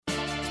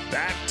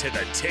back to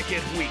The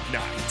Ticket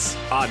weeknights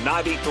on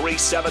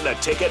 93.7 The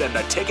Ticket and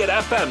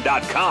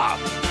theticketfm.com.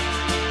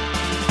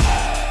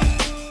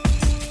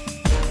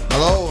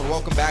 Hello and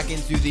welcome back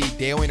into the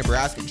Daily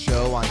Nebraska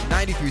Show on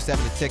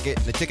 93.7 The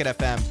Ticket and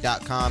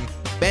theticketfm.com.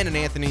 Ben and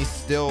Anthony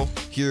still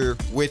here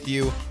with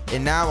you.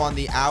 And now on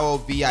the Owl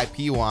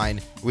VIP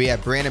line, we have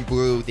Branden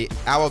Blue, the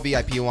Owl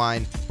VIP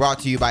line brought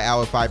to you by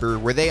Owl Fiber,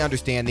 where they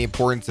understand the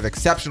importance of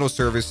exceptional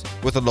service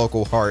with a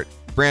local heart.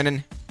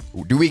 Branden,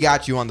 do we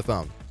got you on the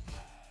phone?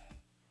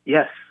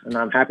 Yes, and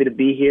I'm happy to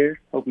be here.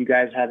 Hope you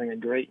guys are having a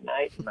great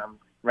night, and I'm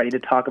ready to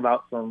talk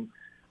about some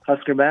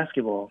Husker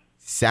basketball.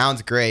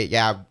 Sounds great.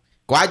 Yeah,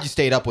 glad you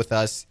stayed up with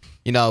us.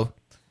 You know,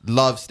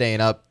 love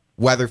staying up.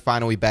 Weather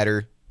finally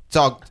better.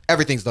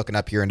 Everything's looking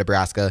up here in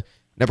Nebraska.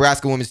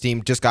 Nebraska women's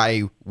team just got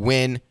a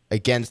win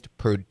against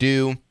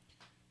Purdue.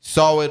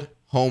 Solid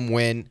home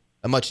win,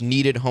 a much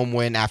needed home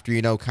win after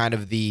after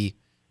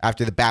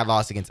the bad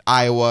loss against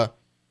Iowa.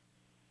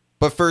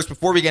 But first,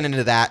 before we get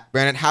into that,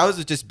 Branden, how has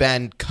it just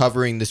been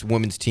covering this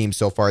women's team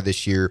so far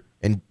this year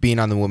and being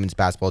on the women's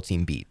basketball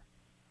team beat?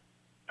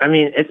 I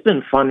mean, it's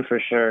been fun for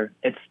sure.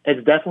 It's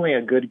definitely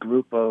a good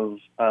group of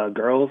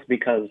girls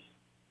because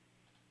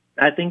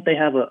I think they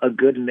have a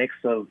good mix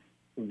of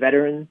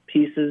veteran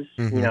pieces,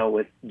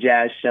 with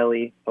Jazz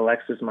Shelley,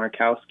 Alexis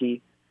Markowski,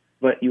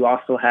 but you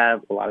also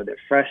have a lot of their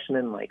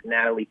freshmen like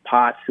Natalie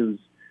Potts, who's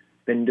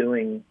been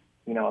doing,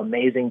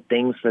 amazing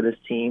things for this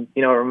team.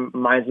 It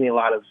reminds me a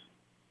lot of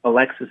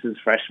Alexis's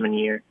freshman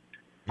year.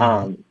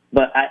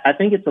 But I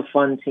think it's a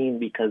fun team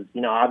because,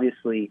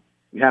 obviously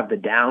you have the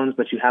downs,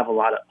 but you have a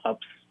lot of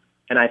ups.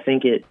 And I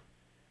think it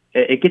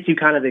gets you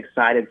kind of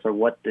excited for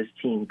what this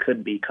team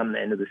could be come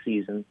the end of the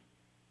season.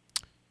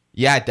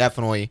 Yeah,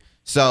 definitely.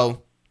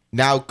 So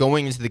now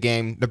going into the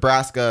game,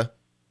 Nebraska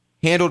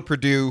handled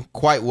Purdue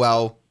quite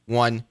well,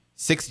 won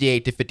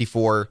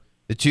 68-54.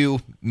 The two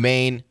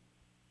main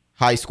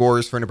high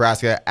scorers for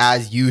Nebraska,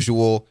 as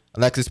usual,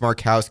 Alexis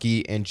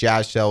Markowski and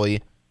Jazz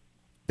Shelley.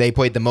 They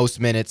played the most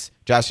minutes.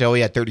 Jazz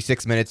Shelley had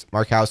 36 minutes,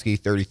 Markowski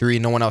 33.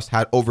 No one else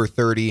had over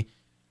 30.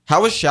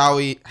 How has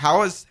Shelley and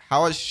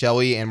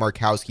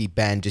Markowski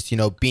been just,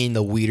 being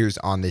the leaders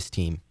on this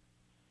team?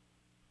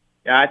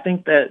 Yeah, I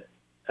think that,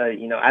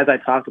 as I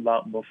talked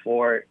about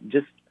before,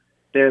 just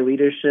their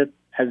leadership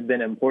has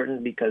been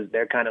important because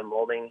they're kind of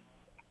molding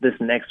this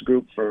next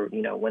group for,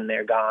 when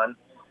they're gone.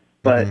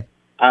 But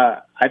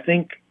I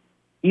think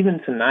even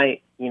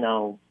tonight,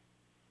 them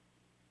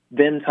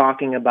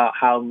talking about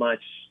how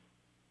much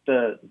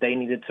they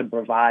needed to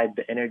provide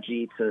the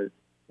energy to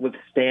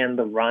withstand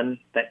the run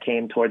that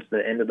came towards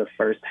the end of the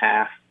first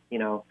half.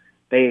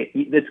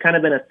 It's kind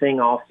of been a thing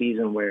all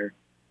season where,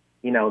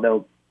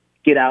 they'll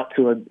get out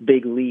to a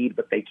big lead,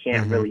 but they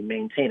can't really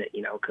maintain it,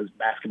 because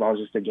basketball is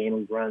just a game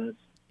of runs.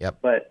 Yep.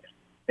 But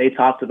they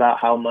talked about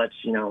how much,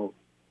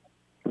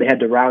 they had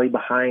to rally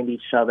behind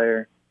each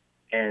other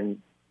and,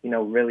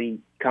 really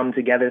come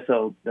together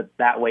so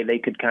that way they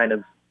could kind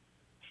of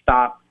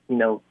stop,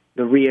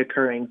 the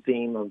reoccurring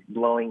theme of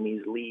blowing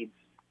these leads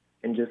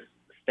and just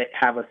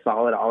have a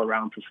solid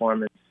all-around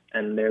performance.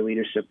 And their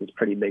leadership was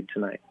pretty big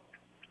tonight.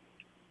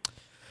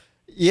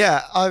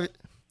 Yeah.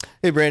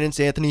 Hey, Branden, it's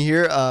Anthony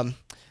here.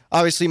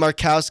 Obviously,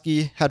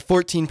 Markowski had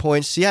 14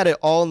 points. He had it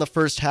all in the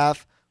first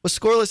half. Was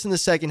scoreless in the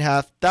second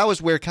half. That was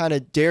where kind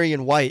of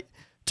Darian White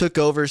took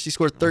over. She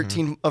scored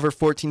 13 of her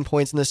 14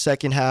 points in the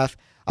second half.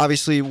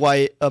 Obviously,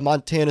 White, a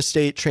Montana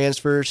State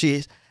transfer.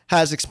 She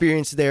has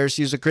experience there.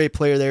 She was a great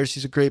player there.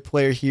 She's a great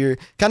player here.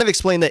 Kind of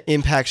explain the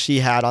impact she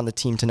had on the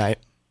team tonight.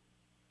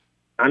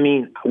 I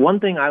mean, one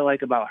thing I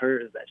like about her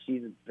is that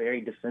she's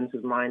very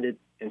defensive-minded,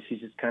 and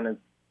she's kind of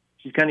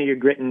your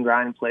grit and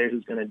grind player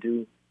who's going to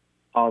do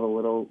all the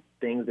little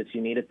things that you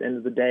need at the end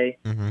of the day.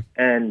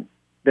 And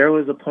there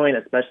was a point,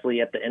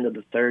 especially at the end of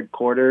the third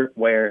quarter,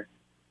 where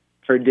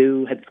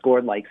Purdue had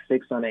scored like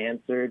 6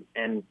 unanswered,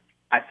 and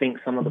I think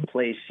some of the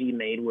plays she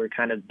made were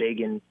kind of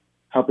big in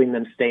helping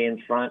them stay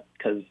in front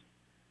because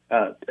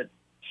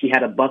she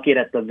had a bucket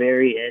at the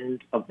very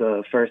end of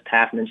the first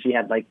half, and then she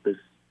had like this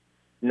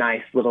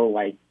nice little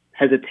like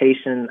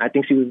hesitation. I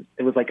think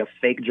it was like a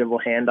fake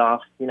dribble handoff,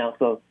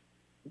 so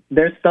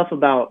there's stuff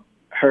about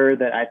her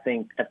that I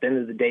think at the end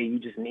of the day you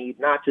just need,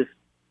 not just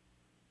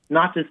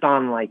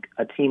on like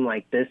a team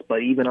like this,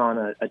 but even on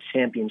a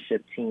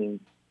championship team.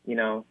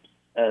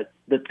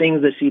 The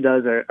things that she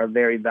does are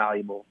very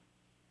valuable.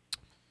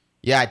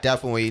 Yeah,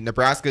 definitely.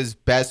 Nebraska's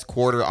best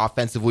quarter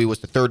offensively was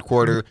the third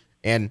quarter,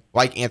 and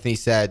like Anthony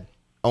said,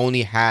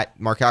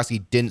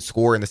 Markowski didn't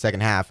score in the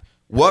second half.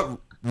 What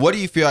do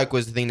you feel like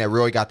was the thing that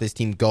really got this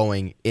team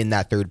going in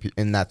that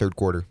third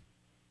quarter?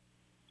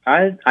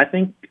 I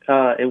think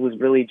it was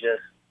really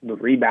just the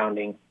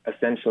rebounding,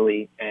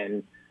 essentially,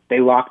 and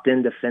they locked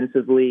in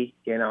defensively,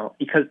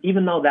 because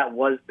even though that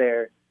was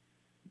their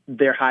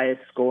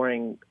highest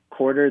scoring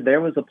quarter,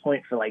 there was a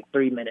point for like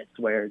 3 minutes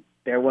where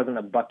there wasn't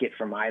a bucket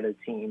from either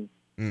team.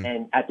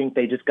 And I think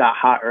they just got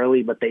hot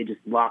early, but they just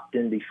locked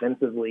in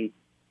defensively.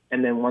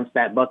 And then once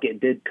that bucket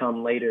did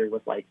come later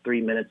with like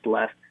 3 minutes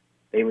left,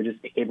 they were just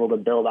able to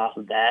build off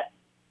of that.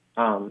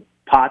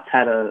 Potts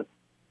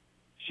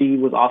she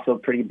was also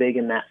pretty big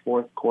in that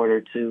fourth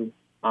quarter too.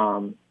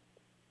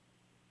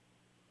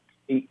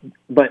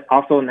 But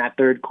also in that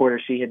third quarter,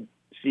 she had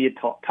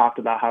talked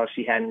about how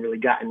she hadn't really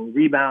gotten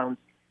rebounds,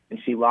 and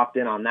she locked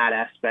in on that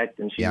aspect,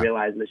 and she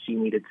realized that she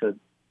needed to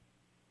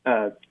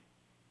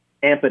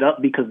amp it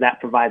up because that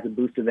provides a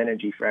boost of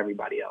energy for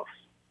everybody else.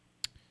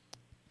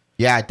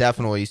 Yeah,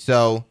 definitely.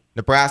 So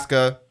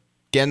Nebraska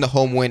getting the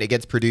home win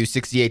against Purdue,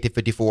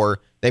 68-54.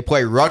 They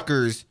play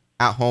Rutgers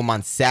at home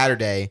on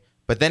Saturday,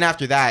 but then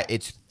after that,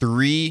 it's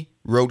 3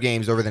 road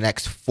games over the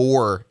next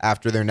 4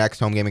 after their next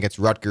home game against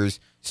Rutgers.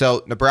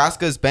 So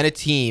Nebraska's been a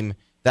team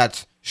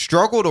that's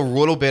struggled a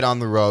little bit on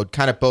the road.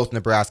 Kind of both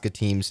Nebraska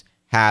teams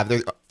have.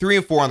 They're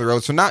 3-4 on the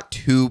road, so not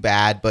too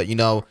bad, but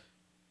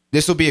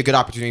this will be a good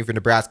opportunity for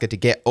Nebraska to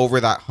get over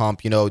that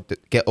hump,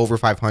 get over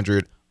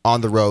 500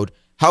 on the road.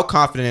 How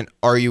confident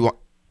are you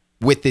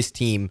with this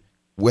team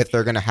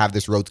they're going to have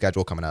this road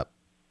schedule coming up?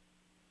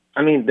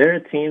 I mean, they're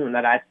a team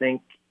that I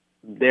think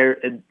they're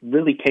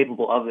really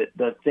capable of it.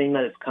 The thing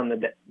that it's going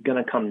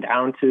to come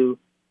down to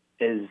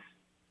is,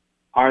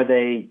 are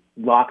they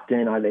locked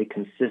in? Are they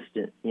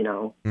consistent?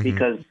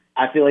 Because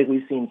I feel like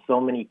we've seen so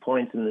many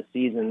points in the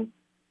season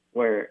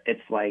where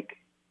it's like,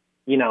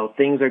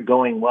 things are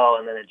going well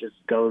and then it just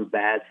goes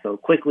bad so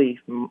quickly,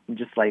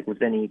 just like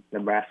with any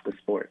Nebraska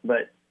sport.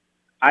 But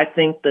I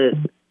think that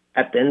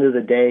at the end of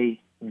the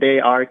day, they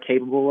are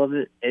capable of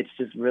it. It's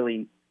just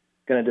really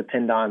going to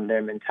depend on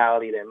their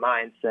mentality, their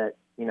mindset,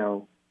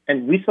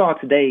 And we saw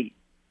today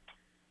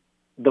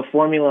the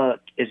formula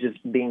is just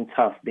being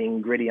tough,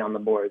 being gritty on the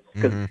boards.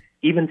 Because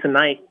even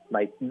tonight,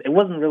 it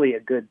wasn't really a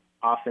good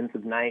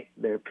offensive night.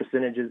 Their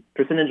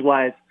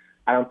percentage-wise,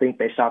 I don't think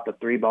they shot the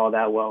 3 ball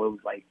that well. It was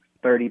like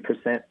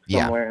 30%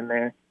 somewhere in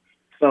there.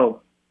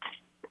 So,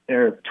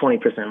 or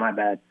 20%, my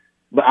bad.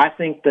 But I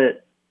think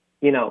that,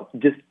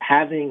 just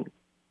having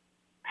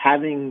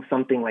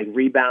something like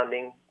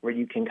rebounding where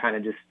you can kind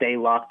of just stay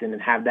locked in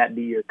and have that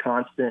be your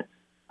constant,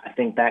 I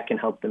think that can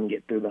help them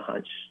get through the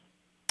hump.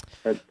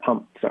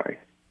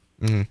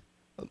 Mm-hmm.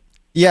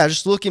 Yeah,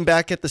 just looking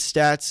back at the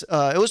stats,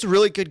 it was a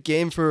really good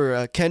game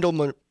for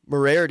Kendall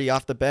Moriarty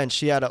off the bench.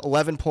 She had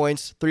 11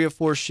 points, 3 of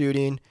 4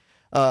 shooting.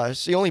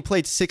 She only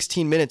played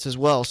 16 minutes as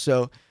well.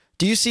 So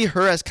do you see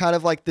her as kind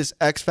of like this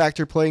X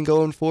factor playing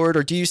going forward,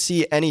 or do you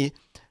see any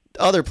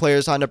other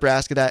players on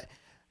Nebraska that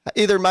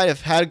either might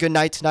have had a good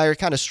night tonight or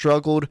kind of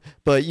struggled,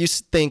 but you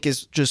think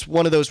is just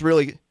one of those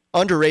really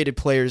underrated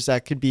players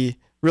that could be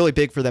really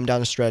big for them down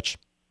the stretch?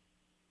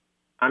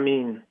 I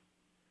mean,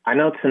 I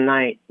know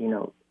tonight,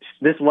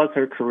 this was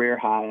her career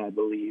high, I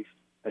believe,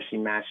 as she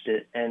matched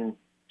it. And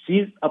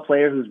she's a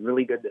player who's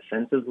really good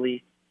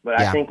defensively. But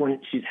I think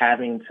when she's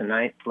having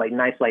tonight,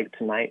 nights like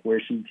tonight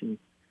where she can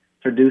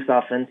produce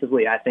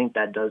offensively, I think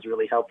that does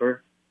really help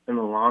her in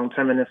the long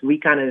term. And if we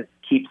kind of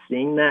keep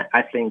seeing that,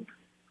 I think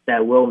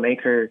that will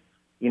make her,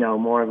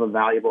 more of a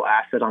valuable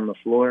asset on the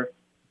floor.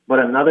 But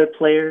another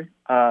player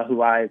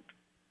who I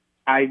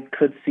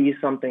could see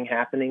something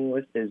happening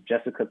with is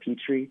Jessica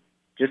Petrie,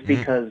 just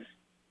because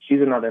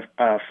she's another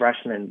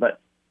freshman. But,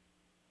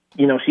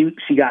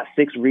 she got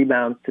 6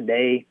 rebounds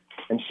today,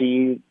 and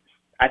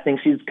I think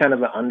she's kind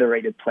of an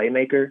underrated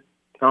playmaker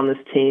on this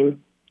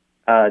team,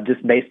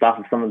 just based off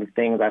of some of the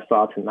things I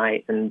saw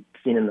tonight and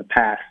seen in the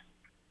past.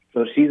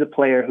 So she's a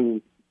player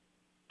who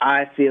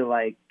I feel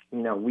like,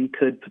 we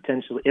could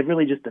potentially – it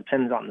really just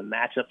depends on the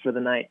matchup for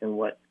the night and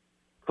what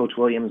Coach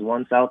Williams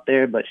wants out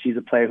there. But she's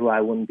a player who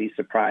I wouldn't be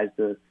surprised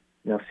to,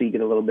 see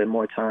get a little bit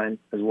more time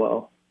as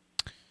well.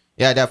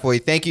 Yeah, definitely.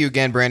 Thank you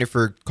again, Brandon,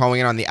 for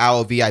calling in on the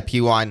Owl VIP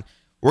line.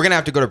 We're going to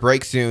have to go to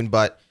break soon,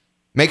 but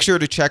make sure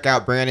to check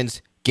out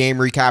Brandon's game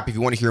recap if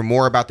you want to hear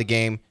more about the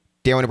game.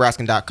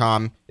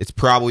 DailyNebraskan.com. It's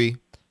probably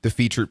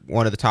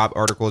one of the top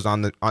articles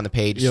on the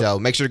page. Yep. So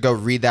make sure to go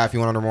read that if you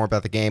want to know more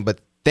about the game.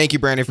 But thank you,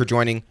 Brandon, for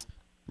joining.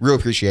 Real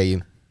appreciate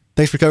you.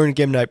 Thanks for covering the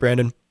game tonight,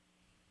 Brandon.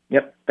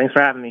 Yep. Thanks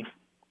for having me.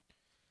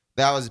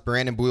 That was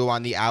Branden Blue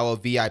on the Owl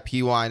VIP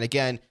line.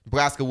 Again,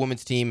 Nebraska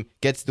women's team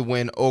gets the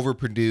win over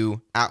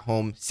Purdue at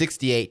home,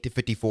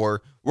 68-54.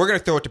 We're going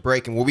to throw it to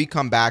break, and when we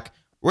come back,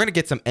 we're going to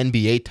get some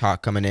NBA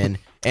talk coming in,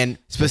 and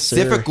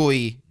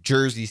specifically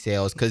jersey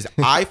sales, because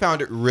I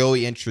found it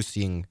really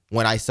interesting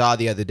when I saw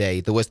the other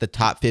day the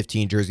top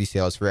 15 jersey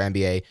sales for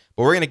NBA.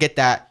 But we're going to get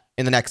that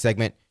in the next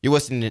segment. You're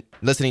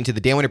listening to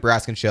the Daily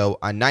Nebraskan Show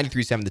on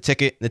 93.7 The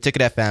Ticket and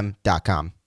theticketfm.com.